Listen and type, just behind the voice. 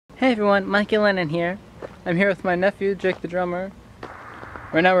Hey everyone, Mikey Lennon here. I'm here with my nephew, Jake the drummer.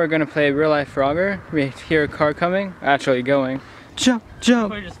 Right now we're gonna play Real Life Frogger. We hear a car coming, actually going. Jump,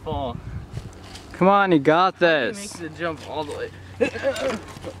 jump! Or just fall. Come on, you got this. Make the jump all the way.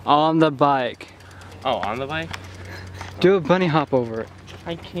 On the bike. Oh, on the bike? Do a bunny hop over it.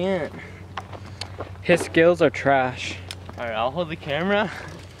 I can't. His skills are trash. Alright, I'll hold the camera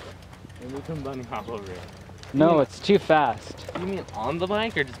and we can bunny hop over it. No, it's too fast. You mean on the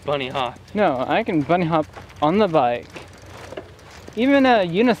bike or just bunny hop? No, I can bunny hop on the bike. Even a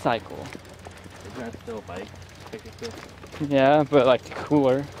unicycle. Isn't that still a bike? Yeah, but like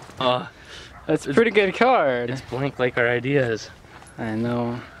cooler. That's a pretty good card. It's blank like our ideas. I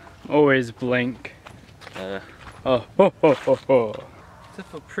know. Always blink. Oh, ho, ho, ho, ho.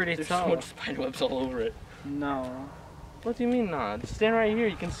 It's a pretty there's tall. so much spider webs all over it. No. What do you mean nah? Just stand right here,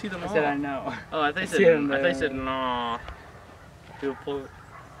 you can see them all. I said I know. Oh, I thought you said nah. Do a pull.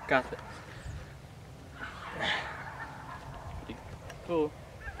 Got this. Cool.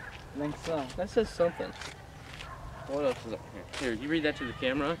 Think so. That says something. What else is up here? Here, you read that to the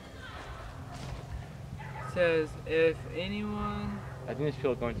camera. It says, if anyone... I think there's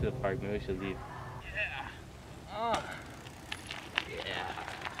people going to the park, maybe we should leave. Yeah. Yeah.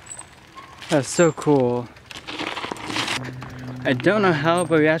 That's so cool. I don't know how,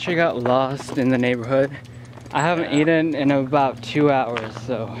 but we actually got lost in the neighborhood. I haven't eaten in about 2 hours,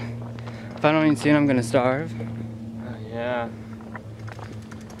 so if I don't eat soon, I'm gonna starve. Yeah.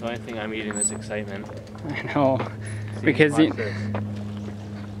 The only thing I'm eating is excitement. I know. Because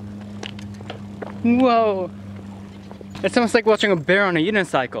whoa! It's almost like watching a bear on a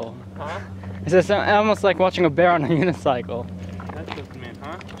unicycle. Huh? It's just almost like watching a bear on a unicycle. That's what you mean,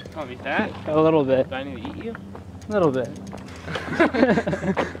 huh? Call me fat? A little bit. Do I need to eat you? A little bit.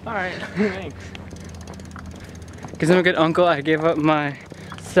 Alright, thanks. Because I'm a good uncle, I gave up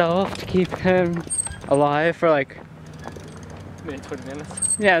myself to keep him alive for like... Maybe 20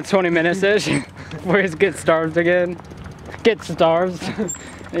 minutes? Yeah, 20 minutes-ish. Before he gets starved again. Get starved.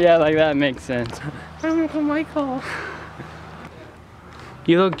 Yeah, like that makes sense. I'm Uncle Michael.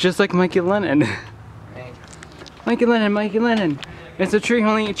 You look just like Mikey Lennon. Thanks. Mikey Lennon, Mikey Lennon. It's a tree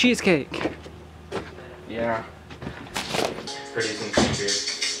holding a cheesecake. Yeah. Pretty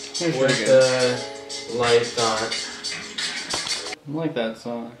sincere. With the lights on. I like that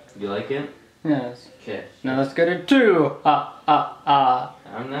song. You like it? Yes. Okay. Now let's go to 2.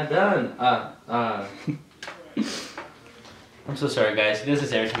 I'm not done. I'm so sorry, guys. He does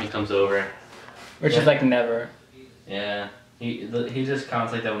this every time he comes over. Which is like never. Yeah. He just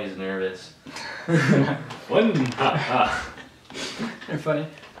counts like that when he's nervous. 1. They're funny.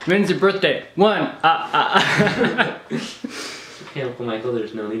 When's your birthday? 1. Okay, Uncle Michael,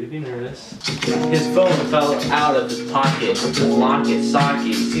 there's no need to be nervous. His phone fell out of his pocket. Just lock it, socket.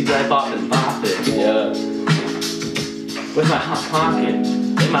 You see that bop and bop it. Yeah. With my hot pocket.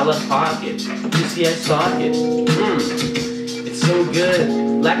 In my left pocket. You see I sock it. It's so good.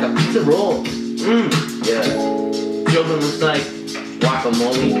 Like a pizza roll. Yeah. Joven looks like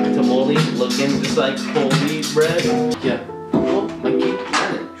guacamole, tamale, looking just like holy bread. Yeah. Oh, Mikey,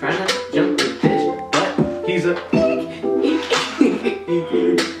 trying to jump the ditch, but he's a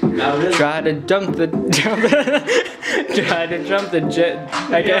Try to jump the jet.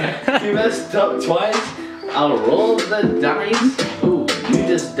 Okay. You messed up twice. I'll roll the dice. Ooh, you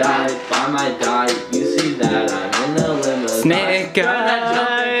just died by my die. You see that I'm in the limo. Snake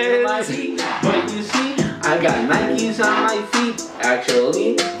eyes. But you see, I got Nikes on my feet.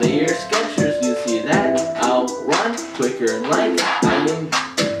 Actually, they're Skechers. You see that? I'll run quicker like I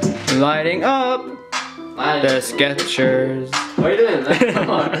am Lighting up the Skechers. What are you doing? That's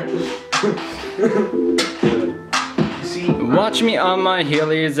hard. You see? Watch me on my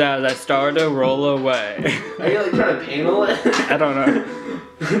heelys as I start to roll away. Are you like trying to panel it? I don't know.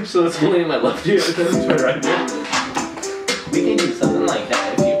 So it's only in my left ear, but then it's my right ear. We can do something like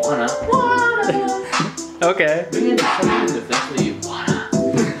that if you wanna. Okay. We can do something if that's what you wanna.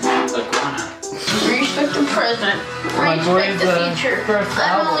 Iguana. Respect the present. Respect the future.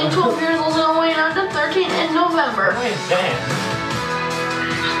 I'm only 12 years old and going on to 13 in November. Wait, damn.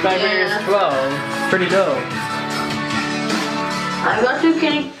 My year is 12. Pretty dope. I got 2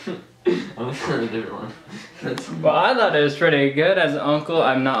 kitty. I'm gonna do it one. Well, I thought it was pretty good. As an uncle,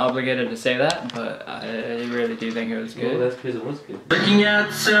 I'm not obligated to say that, but I really do think it was good. Oh, that's because it was good. Looking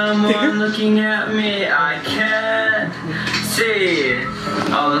at someone looking at me, I can't see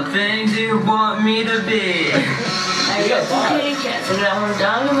all the things you want me to be. I got 2 kitty cats. I got one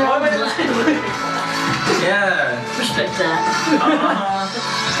dog and one black. Yeah. Respect that.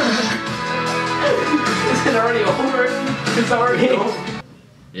 Is it already over? It's already over.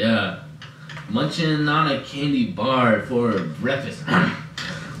 Yeah. Munching on a candy bar for breakfast.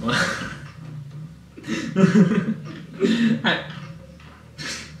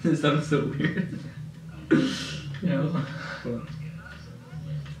 This sounds so weird. Yeah.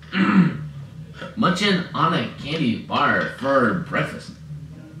 Munching on a candy bar for breakfast.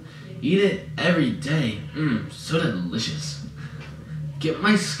 Eat it every day. So delicious. Get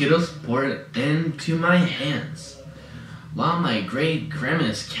my Skittles poured into my hands while my great grandma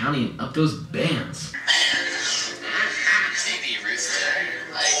is counting up those bands. Baby rooster.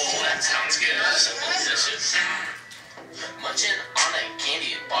 Oh, that sounds good. So delicious. Munching on a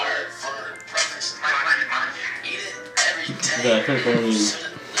candy bar for breakfast. Eat it every day. Yeah, I think that means.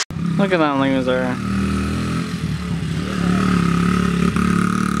 Look at that loser.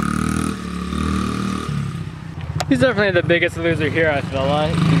 He's definitely the biggest loser here, I feel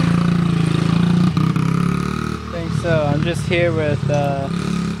like. I think so. I'm just here with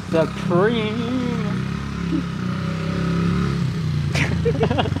Supreme.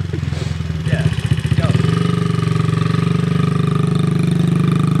 Yeah, go.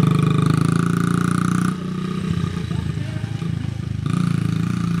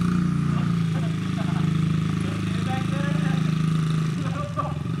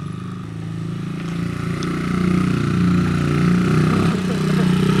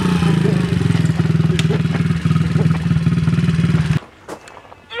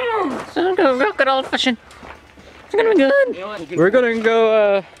 So real good old fashioned. It's gonna be good. We're gonna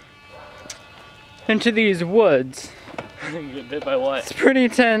go into these woods. Get bit by what? It's pretty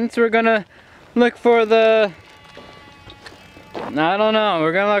tense. We're gonna look for the. I don't know.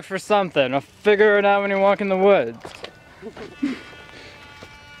 We're gonna look for something. I'll figure it out when you walk in the woods.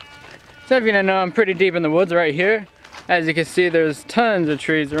 So if you didn't know, I'm pretty deep in the woods right here. As you can see, there's tons of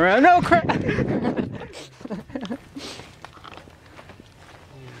trees around. No crap!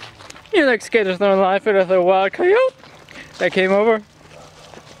 You like skaters throwing life at a wild coyote that came over.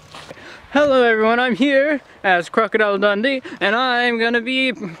 Hello everyone, I'm here as Crocodile Dundee, and I'm gonna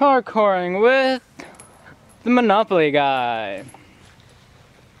be parkouring with the Monopoly guy.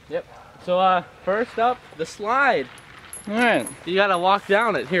 Yep. So first up, the slide. Alright. You gotta walk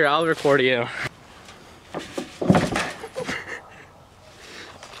down it. Here, I'll record you.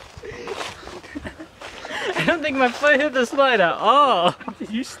 I don't think my foot hit the slide at all. Did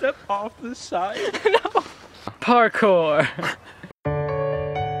you step off the side? No. Parkour.